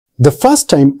The first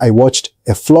time I watched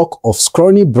a flock of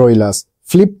scrawny broilers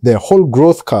flip their whole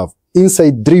growth curve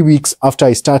inside 3 weeks after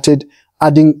I started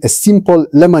adding a simple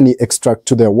lemony extract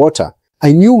to their water,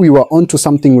 I knew we were onto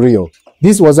something real.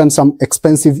 This wasn't some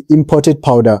expensive imported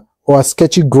powder or a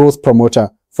sketchy growth promoter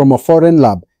from a foreign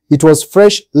lab. It was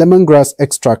fresh lemongrass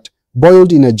extract,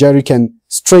 boiled in a jerrycan,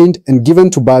 strained and given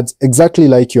to birds exactly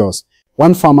like yours.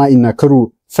 One farmer in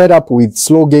Nakuru, fed up with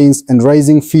slow gains and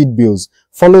rising feed bills,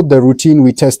 followed the routine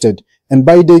we tested, and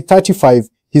by day 35,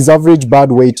 his average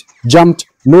bird weight jumped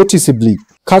noticeably.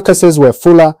 Carcasses were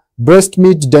fuller, breast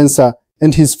meat denser,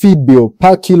 and his feed bill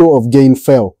per kilo of gain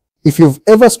fell. If you've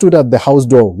ever stood at the house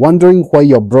door wondering why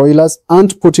your broilers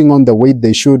aren't putting on the weight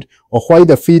they should, or why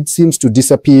the feed seems to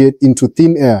disappear into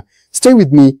thin air, stay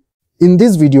with me. In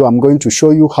this video, I'm going to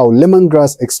show you how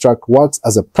lemongrass extract works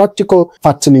as a practical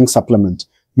fattening supplement.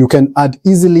 You can add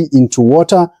easily into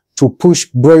water to push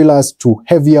broilers to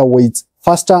heavier weights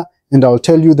faster, and I'll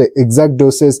tell you the exact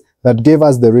doses that gave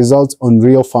us the results on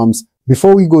real farms.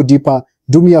 Before we go deeper,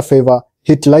 do me a favor,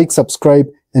 hit like, subscribe,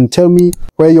 and tell me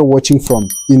where you're watching from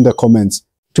in the comments.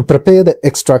 To prepare the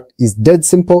extract is dead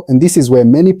simple, and this is where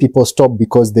many people stop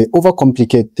because they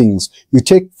overcomplicate things. You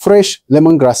take fresh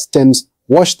lemongrass stems,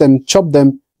 wash them, chop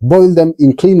them, boil them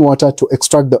in clean water to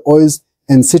extract the oils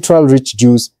and citral-rich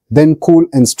juice, then cool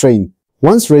and strain.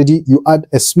 Once ready, you add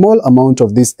a small amount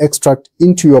of this extract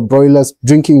into your broiler's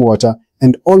drinking water,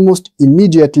 and almost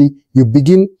immediately you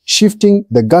begin shifting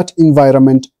the gut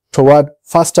environment toward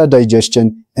faster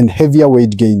digestion and heavier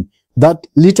weight gain. That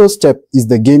little step is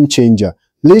the game changer.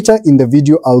 Later in the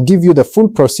video, I'll give you the full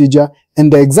procedure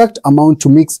and the exact amount to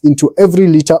mix into every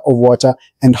liter of water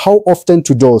and how often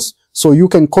to dose, so you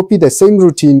can copy the same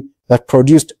routine that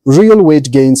produced real weight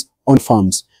gains on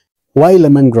farms. Why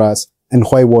lemongrass and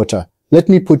why water? Let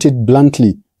me put it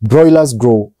bluntly. Broilers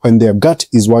grow when their gut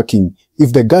is working.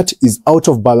 If the gut is out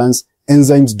of balance,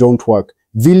 enzymes don't work.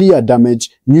 Villi are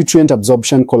damaged, nutrient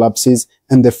absorption collapses,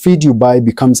 and the feed you buy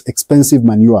becomes expensive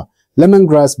manure.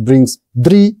 Lemongrass brings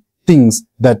 3 things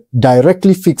that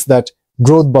directly fix that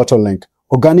growth bottleneck: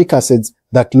 organic acids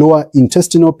that lower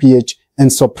intestinal pH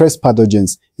and suppress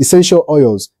pathogens, essential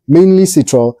oils, mainly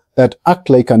citral, that act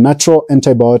like a natural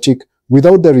antibiotic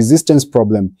without the resistance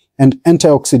problem, and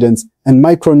antioxidants and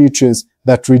micronutrients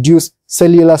that reduce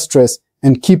cellular stress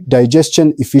and keep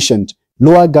digestion efficient.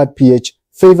 Lower gut pH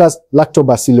favors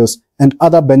lactobacillus and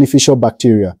other beneficial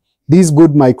bacteria. These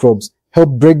good microbes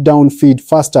help break down feed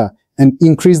faster and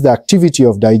increase the activity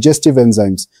of digestive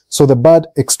enzymes, so the bird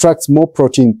extracts more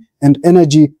protein and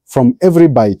energy from every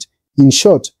bite. In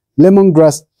short,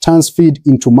 lemongrass turns feed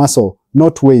into muscle,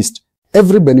 not waste.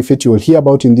 Every benefit you will hear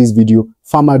about in this video,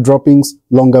 farmer droppings,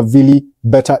 longer villi,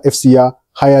 better FCR,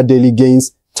 higher daily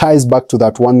gains, ties back to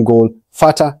that one goal: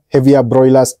 fatter, heavier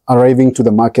broilers arriving to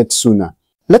the market sooner.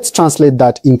 Let's translate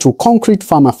that into concrete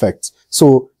farm effects.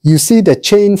 So you see the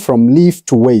chain from leaf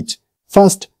to weight.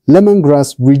 First,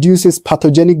 lemongrass reduces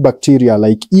pathogenic bacteria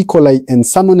like E. coli and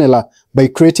Salmonella by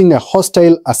creating a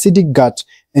hostile acidic gut,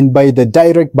 and by the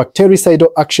direct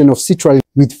bactericidal action of citral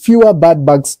with fewer bad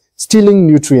bugs stealing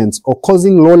nutrients or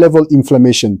causing low-level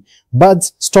inflammation.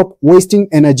 Birds stop wasting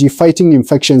energy fighting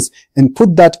infections and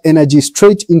put that energy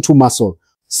straight into muscle.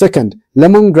 Second,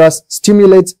 lemongrass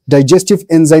stimulates digestive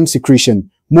enzyme secretion,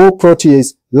 more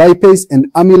protease, lipase,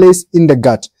 and amylase in the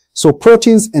gut, so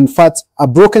proteins and fats are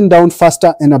broken down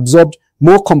faster and absorbed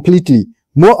more completely.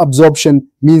 More absorption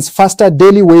means faster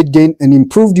daily weight gain and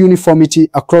improved uniformity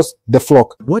across the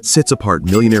flock. What sets apart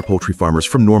millionaire poultry farmers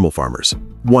from normal farmers?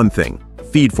 One thing: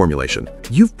 feed formulation.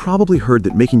 You've probably heard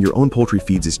that making your own poultry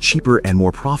feeds is cheaper and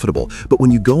more profitable, but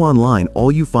when you go online,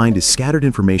 all you find is scattered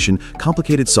information,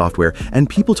 complicated software, and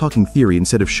people talking theory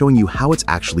instead of showing you how it's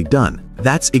actually done.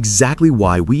 That's exactly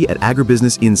why we at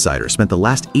Agribusiness Insider spent the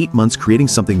last 8 months creating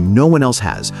something no one else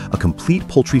has: a complete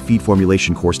poultry feed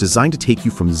formulation course designed to take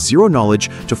you from zero knowledge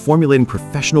to formulating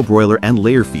professional broiler and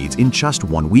layer feeds in just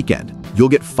 1 weekend. You'll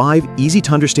get 5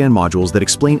 easy-to-understand modules that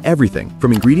explain everything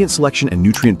from ingredient selection and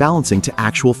nutrient balancing to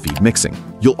actual feed mixing.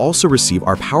 You'll also receive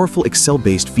our powerful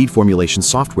Excel-based feed formulation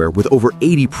software with over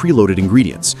 80 preloaded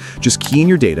ingredients. Just key in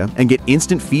your data and get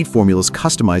instant feed formulas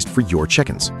customized for your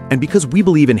chickens. And because we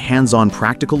believe in hands-on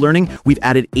practical learning, we've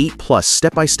added 8+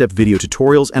 step-by-step video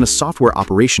tutorials and a software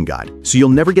operation guide, so you'll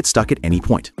never get stuck at any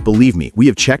point. Believe me, we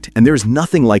have checked, and there's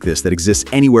nothing like this that exists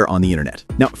anywhere on the internet.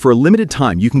 Now, for a limited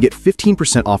time, you can get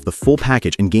 15% off the full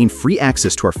package and gain free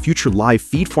access to our future live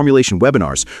feed formulation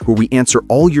webinars, where we answer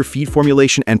all your feed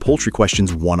formulation and poultry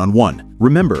questions one-on-one.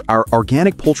 Remember, our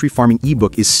organic poultry farming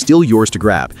ebook is still yours to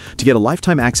grab. To get a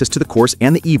lifetime access to the course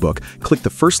and the ebook, click the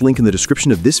first link in the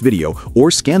description of this video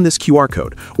or scan this QR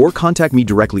code, or contact me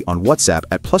directly on WhatsApp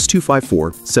at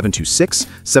 +254 726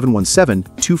 717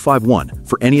 251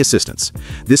 for any assistance.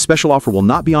 This special offer will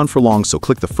not be on for long, so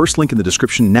click the first link in the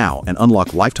description now and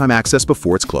unlock lifetime access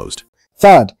before it's closed.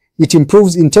 Third, it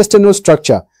improves intestinal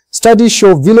structure. Studies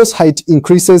show villus height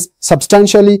increases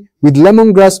substantially with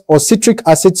lemongrass or citric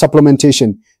acid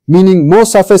supplementation, meaning more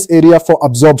surface area for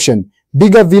absorption.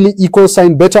 Bigger villi equals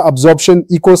better absorption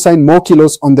equals more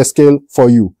kilos on the scale for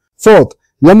you. Fourth,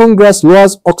 lemongrass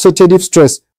lowers oxidative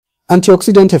stress.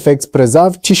 Antioxidant effects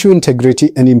preserve tissue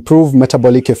integrity and improve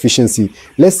metabolic efficiency.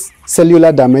 Less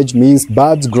cellular damage means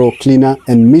birds grow cleaner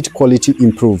and meat quality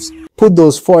improves. Put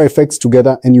those four effects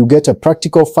together and you get a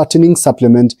practical fattening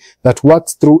supplement that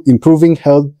works through improving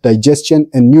health, digestion,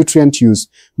 and nutrient use,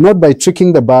 not by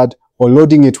tricking the bird or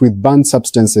loading it with banned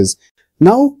substances.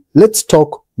 Now, let's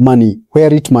talk money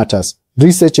where it matters.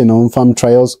 Research and on-farm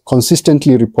trials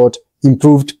consistently report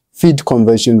improved feed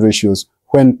conversion ratios.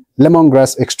 When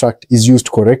lemongrass extract is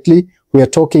used correctly, we are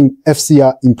talking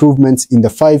FCR improvements in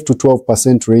the 5 to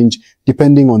 12% range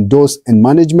depending on dose and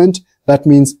management. That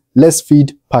means less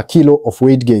feed per kilo of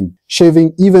weight gain.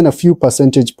 Shaving even a few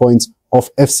percentage points of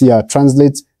FCR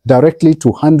translates directly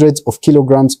to hundreds of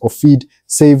kilograms of feed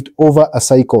saved over a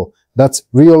cycle. That's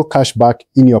real cash back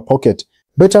in your pocket.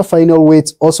 Better final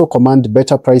weights also command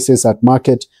better prices at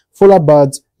market, fuller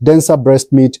birds, denser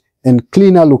breast meat, and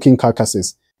cleaner looking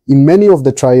carcasses. In many of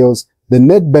the trials, the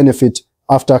net benefit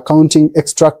after accounting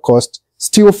extract cost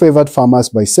still favored farmers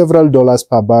by several dollars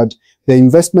per bird. The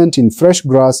investment in fresh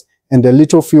grass and a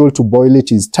little fuel to boil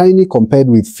it is tiny compared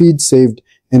with feed saved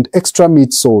and extra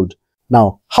meat sold.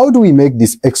 Now, how do we make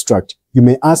this extract? You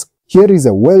may ask. Here is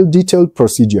a well-detailed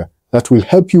procedure that will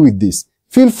help you with this.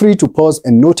 Feel free to pause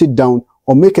and note it down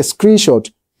or make a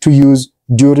screenshot to use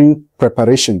during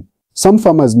preparation. Some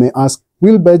farmers may ask,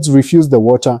 will birds refuse the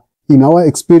water? In our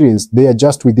experience, they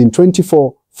adjust within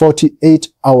 24-48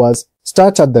 hours.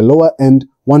 Start at the lower end,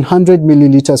 100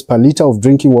 milliliters per liter of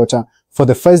drinking water for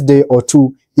the first day or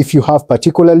two. If you have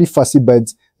particularly fussy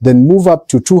birds, then move up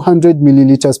to 200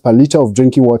 milliliters per liter of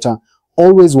drinking water.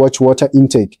 Always watch water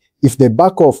intake. If they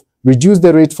back off, reduce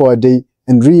the rate for a day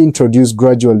and reintroduce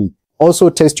gradually. Also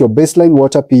test your baseline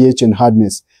water pH and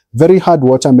hardness. Very hard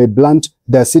water may blunt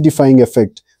the acidifying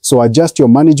effect, so adjust your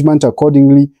management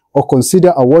accordingly or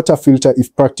consider a water filter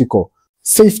if practical.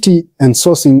 Safety and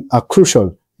sourcing are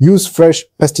crucial. Use fresh,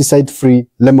 pesticide-free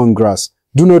lemongrass.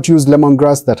 Do not use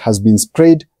lemongrass that has been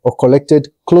sprayed or collected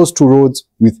close to roads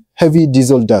with heavy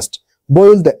diesel dust.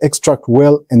 Boil the extract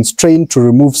well and strain to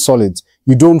remove solids.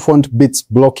 You don't want bits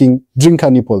blocking drinker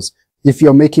nipples. If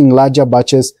you're making larger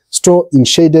batches, store in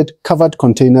shaded, covered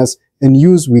containers and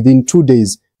use within 2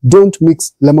 days. Don't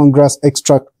mix lemongrass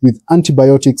extract with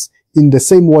antibiotics in the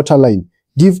same water line.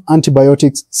 Give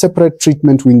antibiotics separate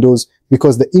treatment windows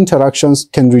because the interactions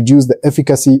can reduce the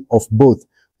efficacy of both.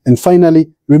 And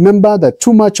finally, remember that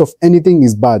too much of anything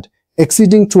is bad.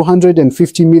 Exceeding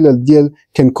 250 ml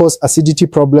can cause acidity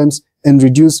problems and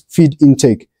reduce feed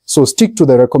intake. So stick to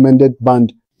the recommended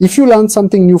band. If you learned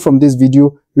something new from this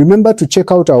video, remember to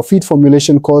check out our feed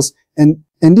formulation course. And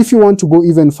if you want to go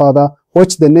even further,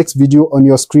 watch the next video on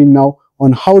your screen now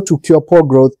on how to cure poor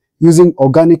growth using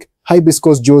organic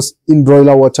hibiscus juice in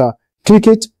broiler water. Click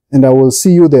it and I will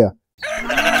see you there.